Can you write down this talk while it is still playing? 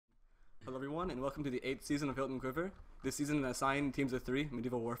Hello everyone, and welcome to the 8th season of Hilt and Quiver. This season assigned teams of 3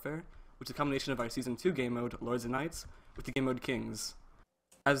 Medieval Warfare, which is a combination of our Season 2 game mode, Lords and Knights, with the game mode Kings.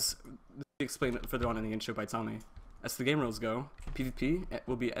 As explained further on in the intro by Tommy, as the game rules go, PvP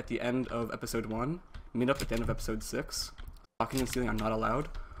will be at the end of Episode 1, meetup at the end of Episode 6, stalking and stealing are not allowed,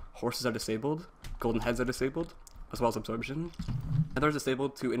 horses are disabled, golden heads are disabled, as well as absorption. Nether is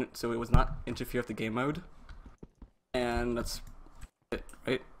disabled so it was not interfere with the game mode, and that's it,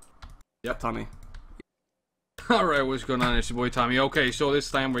 right? Yep, Tommy. Alright, what's going on? It's your boy Tommy. Okay, so this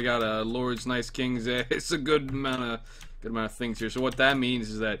time we got Lords, Knights, Kings. It's a good amount of things here. So what that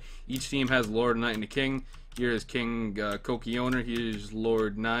means is that each team has Lord, Knight, and a King. Here's King Koki Owner, here's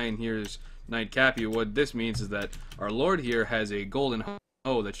Lord Nine, here's Knight Cappy. What this means is that our Lord here has a golden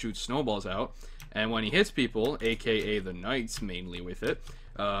hoe that shoots snowballs out, and when he hits people, aka the Knights mainly with it,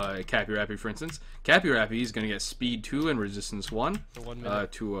 Cappy Rappy for instance, Cappy Rappy is going to get speed 2 and resistance 1 for 1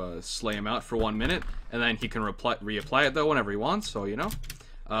 minute. To slay him out for 1 minute, and then he can reapply it though whenever he wants, so you know.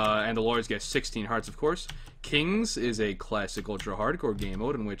 And the Lords get 16 hearts, of course. Kings is a classic ultra hardcore game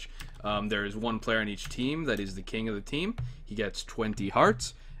mode in which there is one player on each team that is the king of the team. He gets 20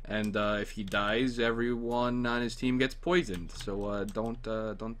 hearts, and if he dies, everyone on his team gets poisoned. So don't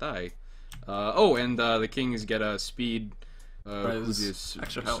die. Oh, and the Kings get a speed.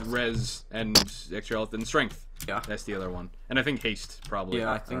 Extra health. Res and extra health and strength. Yeah. That's the other one. And I think haste, probably.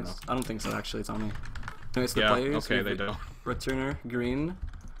 Yeah, I don't think so actually, Tommy. Anyways, the yeah, players, okay, they don't. Returner, Green.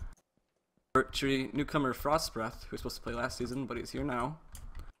 Birchree, newcomer Frostbreath, who was supposed to play last season, but he's here now.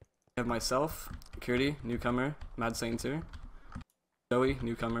 We have myself, Curdy, newcomer, Mad Sainter. Joey,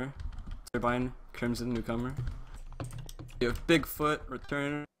 newcomer. Turbine, Crimson, newcomer. We have Bigfoot,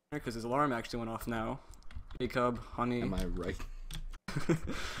 Returner, because his alarm actually went off now. Jacob, Honey. Am I right?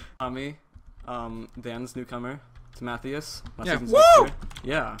 Tommy, Dan's newcomer, Timotheus. Yeah, woo!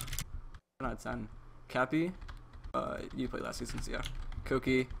 Yeah. 10 out of 10. Cappy, you played last season, so yeah.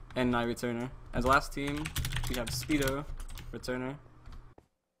 Koki, and Nye Returner. As the last team, we have Speedo, Returner,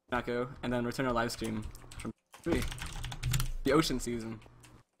 Nako, and then Returner livestream from 3. The Ocean season.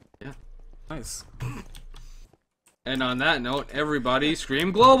 Yeah. Nice. And on that note, everybody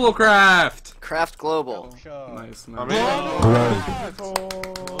scream Global Craft! Craft Global. Nice, I'm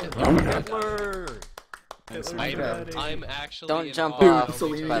actually. Don't jump off, by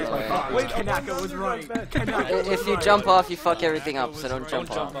the way. Wait, Kanaka was right. If you jump off, you fuck everything up, so don't jump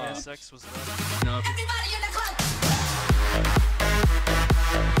off. No,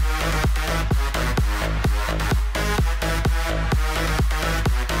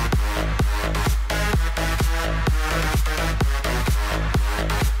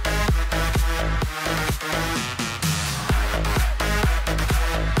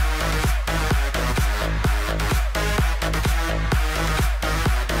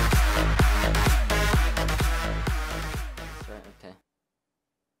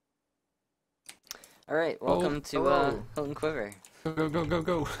 Alright, welcome to Hilt and Quiver.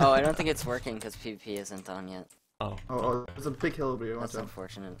 Go. Oh, I don't think it's working because PvP isn't on yet. Oh, there's a big hill over here, watch That's out.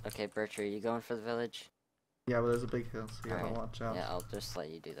 unfortunate. Okay, Birchree, you going for the village? Yeah, but there's a big hill, so you gotta Alright. watch out. Yeah, I'll just let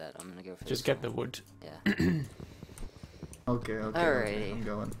you do that. I'm gonna go for Just this get the wood. Yeah. Okay, Alrighty. I'm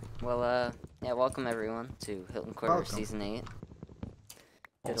going. Well, yeah, welcome everyone to Hilt and Quiver Welcome. Season 8.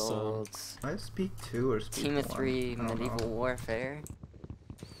 Good Awesome. old Do I speak 2 or speak Team of 1? 3 I don't Medieval know. Warfare.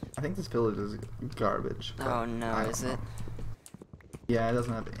 I think this village is garbage. but Oh no, I don't is know. it? Yeah, it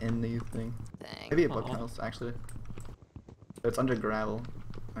doesn't have anything. Dang. Maybe a bookhouse, actually. But it's under gravel.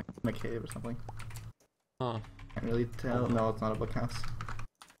 Like in a cave or something. Huh. Can't really tell. No, it's not a bookhouse.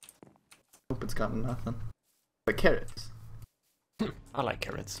 Hope it's got nothing. But carrots. I like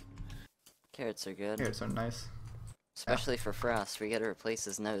carrots. Carrots are good. Carrots are nice. Especially for Frost. We gotta replace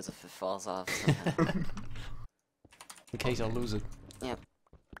his nose if it falls off somehow. In case I lose it. Yep.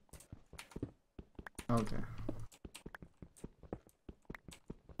 Okay.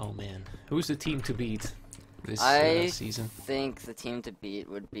 Oh man. Who's the team to beat this I season? think the team to beat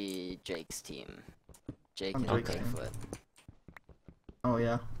would be Jake's team. Jake and Jake's team. Bigfoot. Oh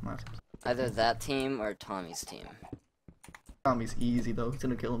yeah, nice. Either that team or Tommy's team. Tommy's easy though, he's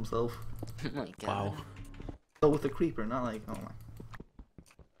gonna kill himself. Oh my god. Wow. Oh, with a creeper, not like, oh my.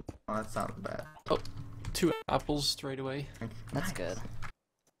 Oh, that sounds bad. 2 apples straight away. That's Nice. good.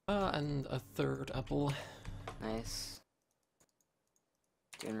 And a 3rd apple. Nice.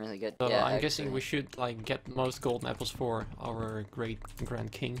 Doing really good. So yeah, I'm guessing actually. we should like get most golden apples for our great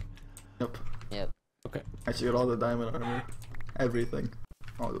grand king. Yep. Yep. Okay. I should get all the diamond armor. Everything.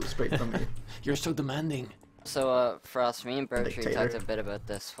 Oh, it was straight from me. You're so demanding. So, Frost, me and Birchree Dictator. talked a bit about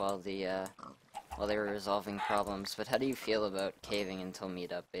this while the while they were resolving problems. But how do you feel about caving until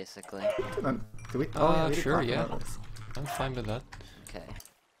meetup, basically? Do we? Oh, yeah, we did Sure, talk yeah. about this. I'm fine with that. Okay.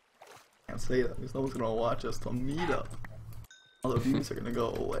 Can't say that because no one's gonna watch us till meetup. All the views are gonna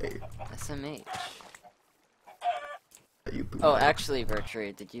go away. SMH. You Oh, actually,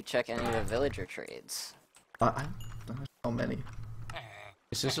 Bertrade, did you check any of the villager trades? I don't know how many.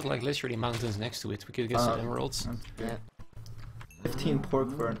 It's just like literally mountains next to it. We could get some emeralds. That's good. Yeah. 15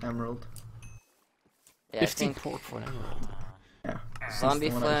 pork for an emerald. Yeah, 15 pork for an emerald. Yeah. Zombie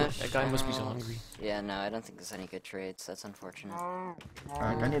That's the one I flesh. That guy must be so hungry. Yeah, no, I don't think there's any good trades. That's unfortunate.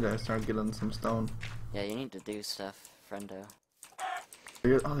 I need to start getting some stone. Yeah, you need to do stuff, friendo.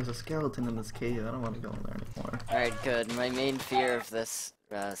 Oh, there's a skeleton in this cave. I don't want to go in there anymore. Alright, good. My main fear of this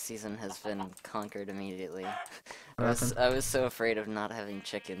season has been conquered immediately. I was so afraid of not having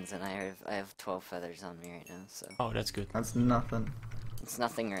chickens, and I have 12 feathers on me right now, so... Oh, that's good. That's nothing. It's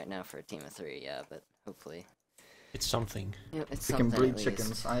nothing right now for a team of 3, yeah, but hopefully... It's something. Yep, it's We something can breed at least.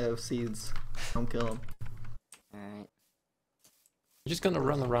 chickens. I have seeds. Don't kill them. Alright. I'm just gonna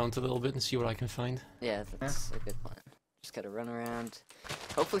run around a little bit and see what I can find. Yeah, that's a good plan. Just gotta run around.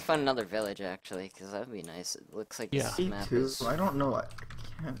 Hopefully find another village, actually, because that would be nice. It looks like Yeah. this map too. is... I don't know. I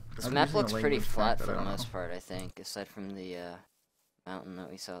can't. This I'm map using a looks pretty language flat pack for that I the don't most know. part, I think, aside from the mountain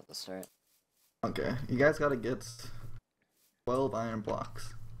that we saw at the start. Okay, you guys gotta get 12 iron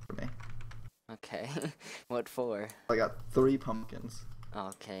blocks for me. Okay, what for? I got 3 pumpkins.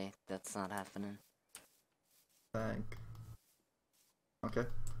 Okay, that's not happening. Thank. Okay.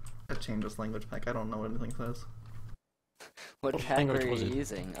 I change this language pack. I don't know what anything says. What What pack language were was you it?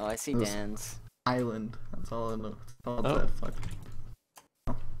 using? Oh, I see It was- Dan's. Island. That's all I know. That's all it Oh. said. Fuck.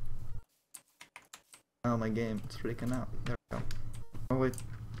 Oh. Oh, my game. It's freaking out. There we go. Oh, wait.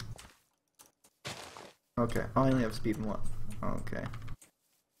 Okay. Oh, I only have speed 1. Okay.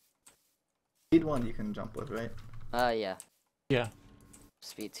 Speed 1 you can jump with, right? Yeah. Yeah.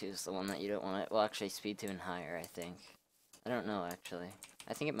 Speed 2 is the one that you don't want to... Well, actually, Speed 2 and higher, I think. I don't know, actually.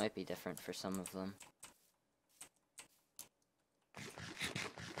 I think it might be different for some of them.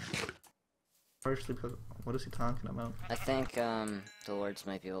 Partially because... What is he talking about? I think, the lords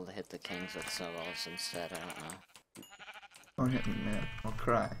might be able to hit the kings with snowballs instead, I don't know. Don't hit me, man. I'll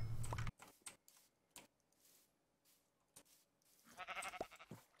cry.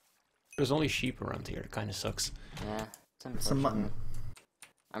 There's only sheep around here. It kind of sucks. Yeah, it's unfortunate. Some mutton.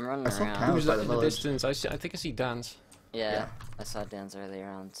 I'm running I saw around. cows. Who's by that the in the village. distance? I think I see Dan's. Yeah, Yeah. I saw Dan's earlier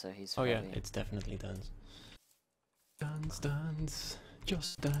on, so he's Oh yeah, probably... it's definitely Dan's. Dan's.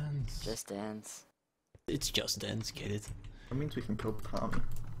 Just Dan's. Just Dan's. It's just Dan's, get it? That means we can kill Tommy.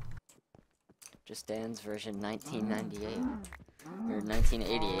 Just Dan's version 1998. Or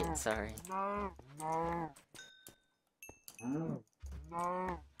 1988, sorry.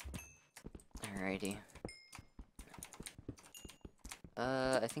 Alrighty.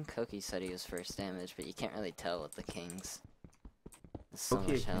 I think Koki said he was first damage, but you can't really tell with the kings. There's so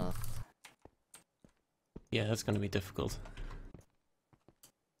Koki, much health. Yeah, that's gonna be difficult.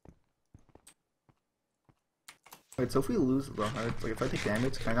 Wait, so if we lose the heart, like if I take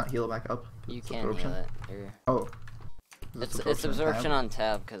damage, can I not heal back up? You It's can absorption? heal it. Or... Oh. Is It's this absorption tab? on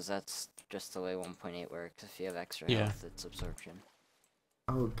tab, because that's just the way 1.8 works. If you have extra Yeah. health, it's absorption.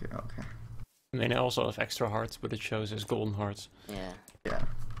 Okay, okay. I mean, I also have extra hearts, but it shows as golden hearts. Yeah. Yeah.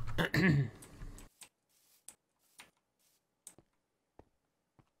 Do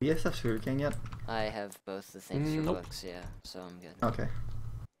you guys have sugarcane yet? I have both the things for Nope. books, yeah, so I'm good. Okay.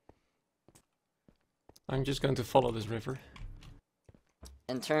 I'm just going to follow this river.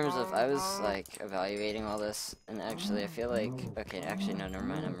 In terms of, I was like evaluating all this, and actually I feel like, okay, actually no, never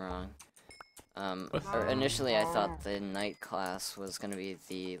mind, I'm wrong. Or initially I thought the knight class was gonna be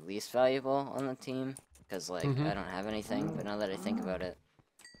the least valuable on the team, because like, I don't have anything, but now that I think about it,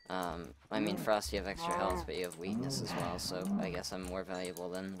 I mean, Frost, you have extra health, but you have weakness as well, so I guess I'm more valuable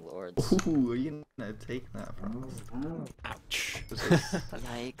than Lords. Ooh, are you gonna take that from us? Ouch. This is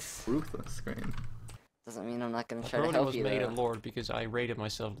Yikes. ruthless screen. Doesn't mean I'm not gonna I try to probably help was you made a though. lord because I rated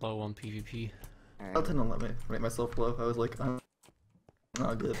myself low on PvP. I Alright. didn't let me rate myself low. I was like, I'm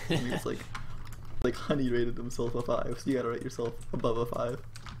not good. And he was like Honey rated himself a 5, so you gotta rate yourself above a 5.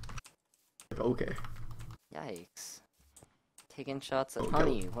 Like, okay. Yikes. Taking shots at Okay.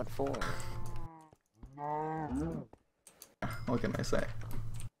 Honey, what for? What can I say?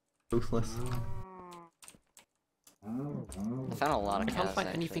 Ruthless. I found a lot of I cows, can't find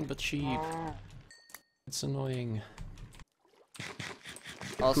anything actually. but sheep. It's annoying.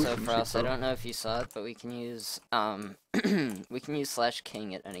 Also, Poop and Frost, sheep, I though. don't know if you saw it, but we can use, we can use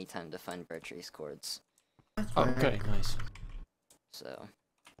 /king at any time to find Bertree's chords. Oh, okay, nice. So,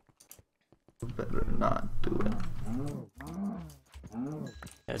 Better not do it.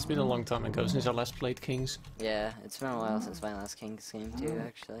 Yeah, it's been a long time ago since I last played Kings. Yeah, it's been a while since my last King's game too,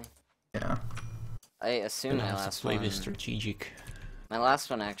 actually. Yeah. I assume And I my have to last play one. this strategic. My last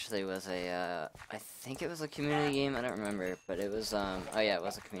one actually was a, I think it was a community game, I don't remember, but it was, oh yeah, it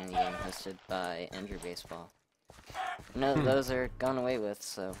was a community game hosted by Andrew Baseball. No, those are gone away with,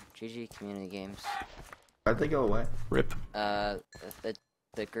 so GG community games. Why'd they go away? Rip.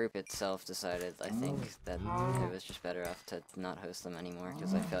 The group itself decided, I think, that it was just better off to not host them anymore,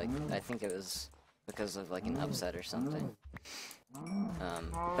 because I think it was because of like an upset or something.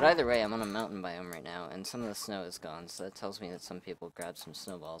 But either way, I'm on a mountain biome right now, and some of the snow is gone, so that tells me that some people grabbed some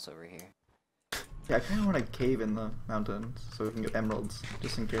snowballs over here. Yeah, I kind of want to cave in the mountains so we can get emeralds,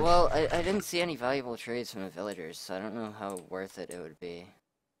 just in case. Well, I didn't see any valuable trades from the villagers, so I don't know how worth it would be.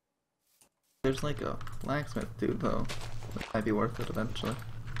 There's like a blacksmith dude though. That might be worth it eventually.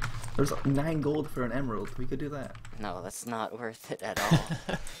 There's 9 gold for an emerald. We could do that. No, that's not worth it at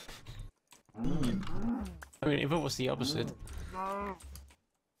all. I mean, if it was the opposite.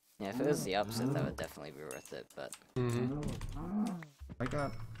 Yeah, if it was the opposite, that would definitely be worth it, but I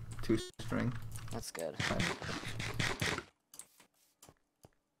got 2 string. that's good.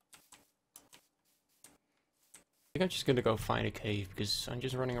 I think I'm just gonna go find a cave, because I'm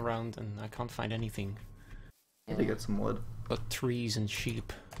just running around and I can't find anything. Maybe get some wood. But trees and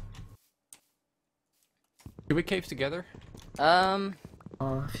sheep. Should we cave together? Uh,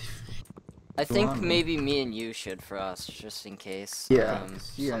 I think on, maybe me and you should, Frost, just in case yeah.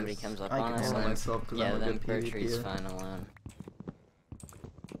 somebody comes up I on can us. handle And myself because yeah, I'm a then good Bertree's PvPer. fine alone.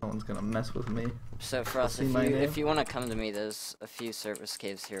 No one's gonna mess with me. So Frost, See my name? if you want to come to me, there's a few surface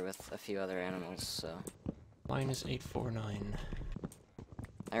caves here with a few other animals. So Mine is 849.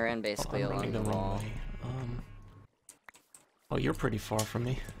 I ran basically I'm running along the the wrong wall. way. Oh, you're pretty far from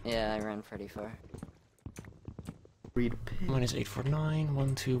me. Yeah, I ran pretty far. Breed pig. Mine is 849,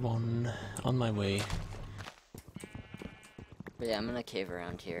 121. On my way. But yeah, I'm in a cave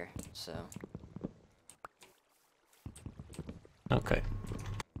around here, so. Okay.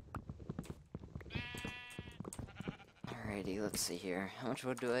 Alrighty, let's see here. How much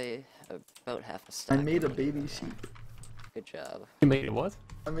wood do I? About half a stack. I made a of baby wood. sheep. Good job. You made it what?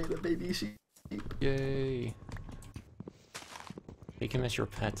 I made a baby sheep. Yay. Take him as your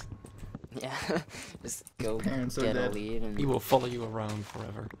pet. Yeah, just go Parents are get a dead. lead and. He will follow you around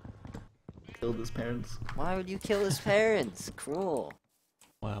forever. Killed his parents. Why would you kill his parents? Cruel.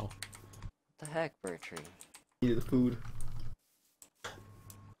 Wow. What the heck, Bertree? Needed food.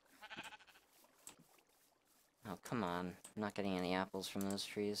 Oh, come on. I'm not getting any apples from those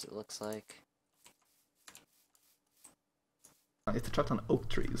trees, it looks like. It's trapped on oak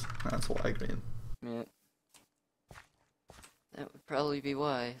trees. That's why green. Yep. That would probably be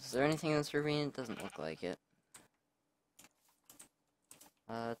why. Is there anything in this ravine? It doesn't look like it.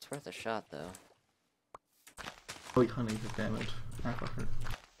 It's worth a shot, though. Holy honey for damage. Half of her.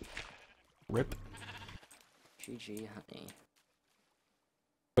 Rip. GG, honey.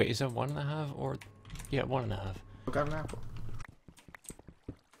 Wait, is that 1.5 or... Yeah, 1.5. I got an apple.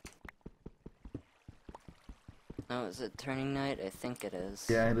 Oh, is it turning night? I think it is.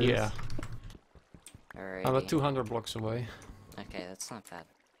 Yeah, it is. Yeah. Alright. I'm about 200 blocks away. Okay, that's not bad.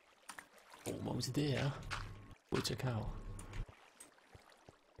 Almost there. Oh, it's a cow.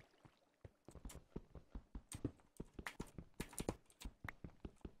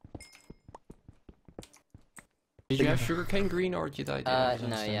 Did you have sugarcane green or did I?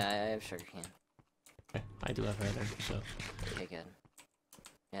 No, yeah, I have sugarcane. Okay, I do have leather, so. Okay, good.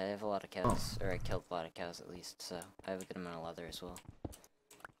 Yeah, I have a lot of cows, or I killed a lot of cows at least, so I have a good amount of leather as well.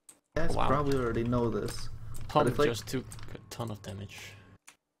 You guys Wow. probably already know this. Tom if, like- just took a ton of damage.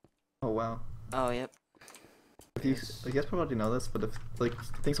 Oh wow. Oh, yep. If you guys probably already know this, but if like you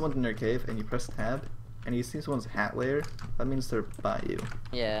think someone's in your cave and you press tab and you see someone's hat layer, that means they're by you.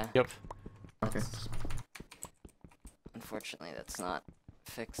 Yeah. Yep. Okay. Unfortunately, that's not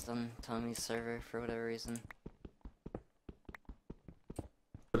fixed on Tommy's server for whatever reason.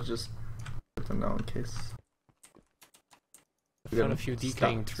 But just good to know in case. I've got a gonna few stop.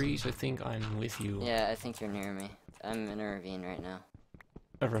 decaying trees, I think I'm with you. Yeah, I think you're near me. I'm in a ravine right now.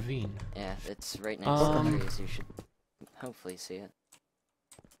 A ravine. Yeah, it's right next to the Um, trees. You should hopefully see it.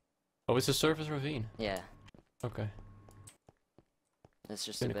 Oh, it's a surface ravine. Yeah, Okay. it's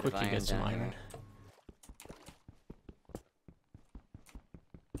just a Gonna bit of quickly iron get some down iron. here.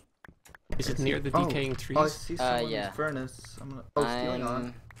 Is it near the Oh, decaying trees? Oh, I see someone's yeah. furnace. I'm gonna. Oh, stealing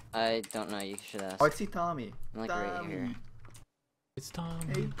on. I don't know. You should ask. Oh, I see Tommy. I'm like right here. Tommy. It's Tom.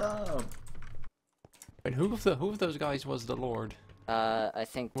 Hey, Tom. Wait, who of those guys was the Lord? I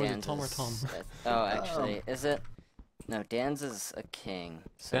think Was it Dan's Tom or is... Tom? Oh, actually, is it? No, Dan's is a king.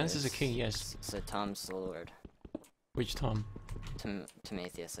 So Dan's is a it's- king, yes. So Tom's the lord. Which Tom?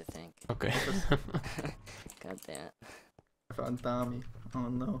 Tomathius, I think. Okay. God damn it. I found Tommy. Oh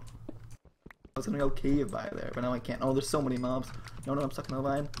no. I was gonna go cave by there, but now I can't. Oh, there's so many mobs. No, I'm stuck in the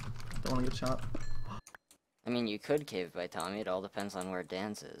vine. Don't wanna get shot. I mean, you could cave by Tommy. It all depends on where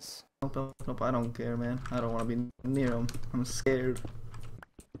Dan's is. Nope, I don't care, man. I don't wanna be near him. I'm scared.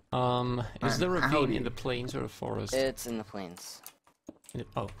 Is there a ravine Howdy. in the plains or the forest? It's in the plains.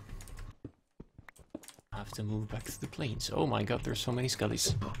 Oh. I have to move back to the plains. Oh my god, there's so many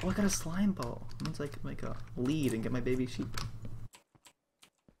skellies. Oh, I got a slime ball. Means I can make a lead and get my baby sheep.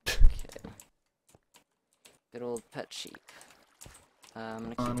 Okay. Good old pet sheep.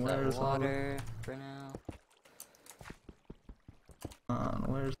 I'm gonna keep that where's all the- water for now.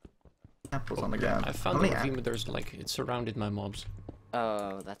 Where's apples on the ground? I found How the many ravine, but there's like, it surrounded my mobs.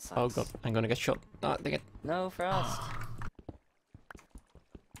 Oh, that sucks. Oh god, I'm gonna get shot. Ah, dang it. No, Frost.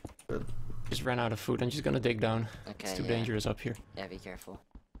 Good. Just ran out of food. I'm just gonna dig down. Okay, It's too yeah. dangerous up here. Yeah, be careful.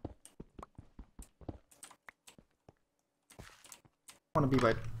 I want to be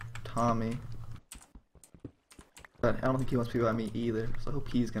by Tommy. But I don't think he wants to be by me either, so I hope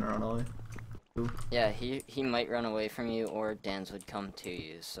he's gonna run away. Ooh. Yeah, he might run away from you, or Dan's would come to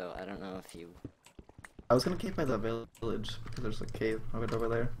you, so I don't know if you... I was gonna cave by the village, because there's a cave right over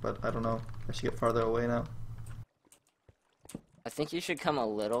there, but I don't know. I should get farther away now. I think you should come a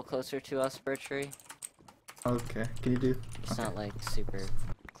little closer to us, Birchtree. Okay, can you do? It's Okay. not, like, super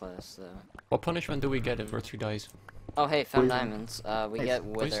close, though. What punishment do we get if Virtue dies? Oh, hey, found Poison. diamonds. We Nice. get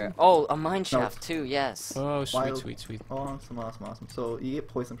wither... Poison? Oh, a mine shaft, too, yes! Oh, sweet, Wild- sweet, sweet. Awesome. So you get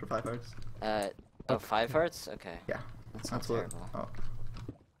poison for 5 hearts. Oh, 5 hearts? Okay. Yeah, That's not that's what. terrible. Oh,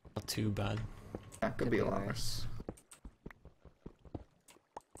 Not too bad. yeah, could be a lot worse.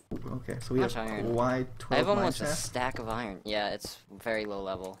 Ooh, okay, so we Much have iron. wide I 12 have mine almost a shafts. stack of iron. Yeah, it's very low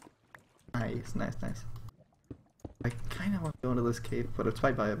level. Nice. I kind of want to go into this cave, but it's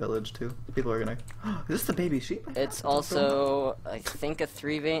right by a village too. People are gonna. Is this the baby sheep? I It's have? also, I think, a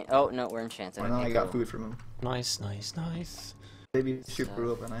 3 vein... Oh, no, we're enchanted. Oh, now Okay, I got cool. food from him. Nice. Baby sheep So-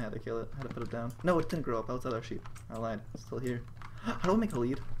 grew up and I had to kill it. I had to put it down. No, it didn't grow up. That was other sheep. I lied. It's still here. How do I make a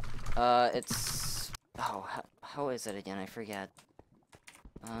lead? It's... Oh, how is it again? I forget.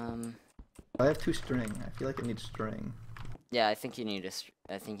 I have 2 string. I feel like it needs string. Yeah, I think you need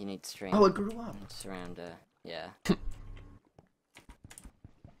I think you need string. Oh, it grew up. It's around, yeah.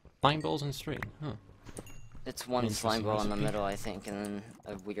 Slime balls and string, huh? It's one slime Interesting ball in the recipe. middle, I think, and then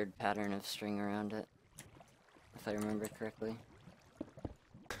a weird pattern of string around it. If I remember correctly.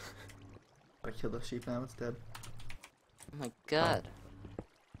 I killed the sheep now. It's dead. Oh my god.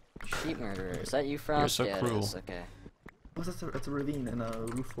 Sheep murderer. Is that you, Frost? You're so Yeah, cruel. it is. Okay. What's this? It's a ravine in a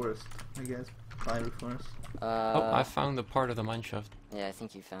roof forest. I guess. By roof forest. Oh, I found a part of the mineshaft. Yeah, I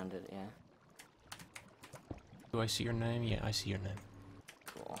think you found it, yeah. Do I see your name? Yeah, I see your name.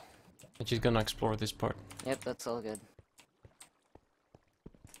 Cool. I'm just gonna explore this part. Yep, that's all good.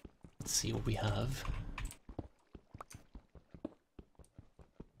 Let's see what we have.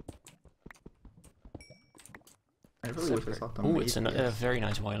 I really wish I saw the Oh, it's a Yes. very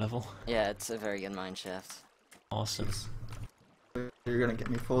nice Y level. Yeah, it's a very good mine shaft. Awesome. You're gonna get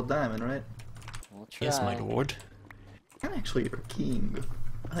me full diamond, right? We'll try. Yes, my lord. I'm actually your king.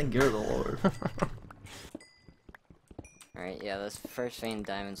 I think you're the lord. Alright, yeah, those first vein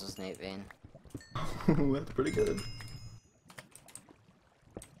diamonds was Nate vein. That's pretty good.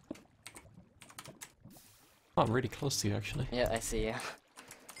 Oh, I'm really close to you, actually. Yeah, I see you.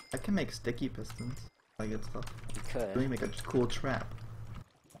 I can make sticky pistons. I get stuff. You Let me could. make a cool trap.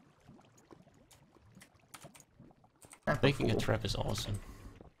 Trap Making a fool. trap is awesome.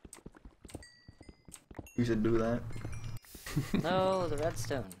 You should do that. No, the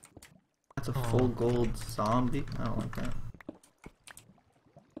redstone. That's a Oh. full gold zombie. I don't like that.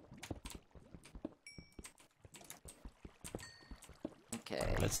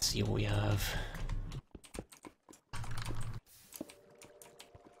 Okay. Let's see what we have.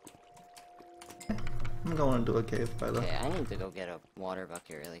 I'm going into a cave by the Okay, I need to go get a water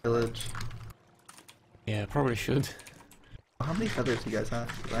bucket really quick. village. Yeah, probably should. How many feathers do you guys have?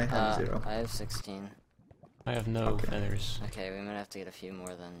 I have 0. I have 16. I have no Okay. feathers. Okay, we might have to get a few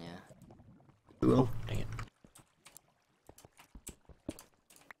more then, yeah. Cool. Dang it.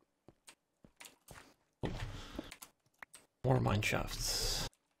 Oh. More mine shafts.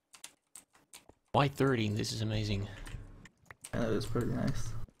 Y13, this is amazing. Yeah, that is pretty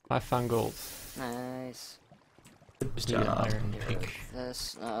nice. I found gold. Nice. Good Just need an job. iron Get rid pick. of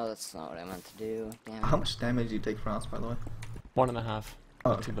this. No, that's not what I meant to do. Damn How it. much damage do you take, Frost, by the way? 1.5. Oh,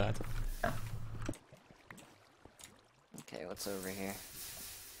 Not too bad. Okay, what's over here?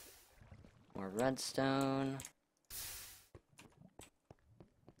 More redstone.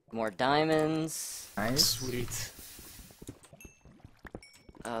 More diamonds. Nice. Sweet.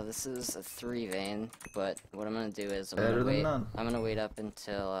 Oh, this is a 3 vein, but what I'm gonna do is Better than none. I'm gonna wait up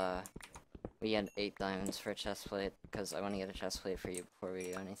until we get 8 diamonds for a chest plate, because I want to get a chest plate for you before we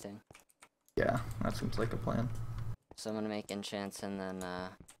do anything. Yeah, that seems like a plan. So I'm gonna make enchants and then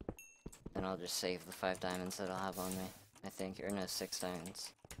I'll just save the 5 diamonds that I'll have on me. I think, or no, 6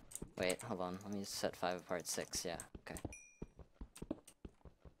 diamonds. Wait, hold on. Let me set 5 apart. 6, yeah. Okay.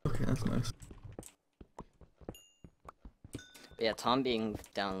 Okay, that's nice. But yeah, Tom being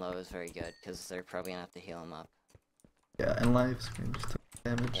down low is very good, because they're probably gonna have to heal him up. Yeah, and live stream just took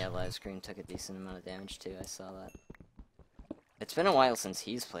damage. Yeah, live screen took a decent amount of damage too. I saw that. It's been a while since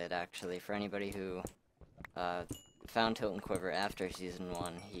he's played, actually. For anybody who found Hilt and Quiver after Season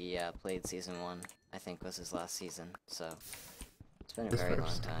 1, he played Season 1, I think was his last season, so it's been a His very long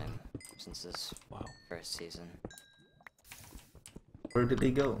first. time since his Wow. first season. Where did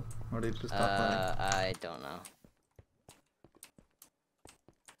he go? Or did he just stop playing? I don't know.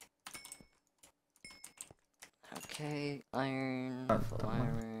 Okay, iron, full Don't mind.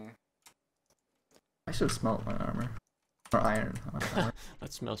 armor. I should have smelt my armor. Or iron. not armor.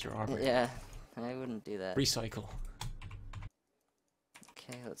 Let's melt your armor. Yeah, I wouldn't do that. Recycle.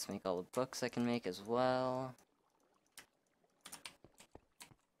 Okay, let's make all the books I can make as well.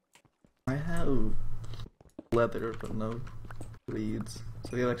 I have leather, but no reeds. So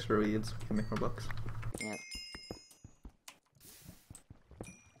if you have extra reeds, we can make more books. Yep.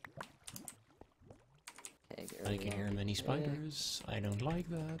 Okay, get I rid can of hear that. many spiders. I don't like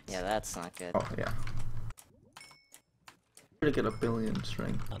that. Yeah, that's not good. Oh, yeah. Gonna get a billion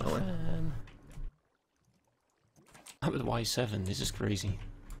string. Not a Oh, wait. fan. I'm at Y7. This is crazy.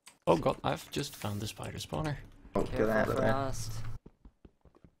 Oh god, I've just found the spider spawner. Oh, get Careful, out of there. Frost.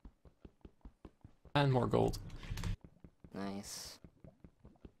 And more gold. Nice.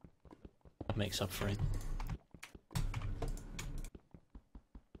 That makes up for it.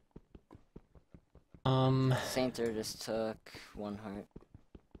 Sainter just took 1 heart.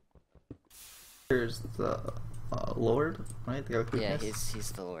 Here's the Lord, right? The guy with Yeah, weakness?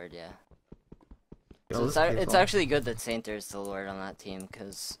 he's the Lord, yeah. Yo, So this it's, pays it's off. actually good that Sainter is the Lord on that team,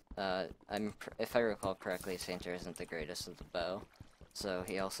 because if I recall correctly, Sainter isn't the greatest with the bow. So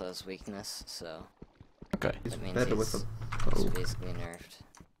he also has weakness, so Okay. He's that means better with he's, a he's bow. basically nerfed.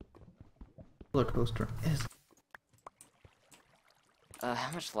 Roller coaster. Yes.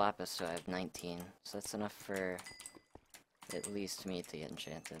 How much lapis do I have? 19. So that's enough for at least me to get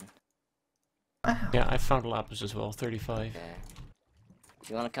enchanted. Yeah, I found lapis as well. 35. Okay. If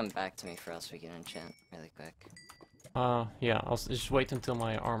you want to come back to me for us, we can enchant really quick. Yeah, I'll just wait until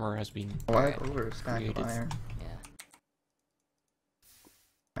my armor has been. Oh, I have Alright. over a stack of Created. iron. Yeah.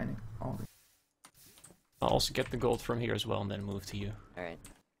 Mining all the I'll also get the gold from here as well and then move to you. Alright.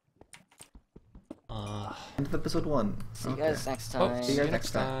 End of episode 1. See you Okay. guys next Oh, time. see you guys next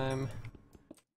next time. time.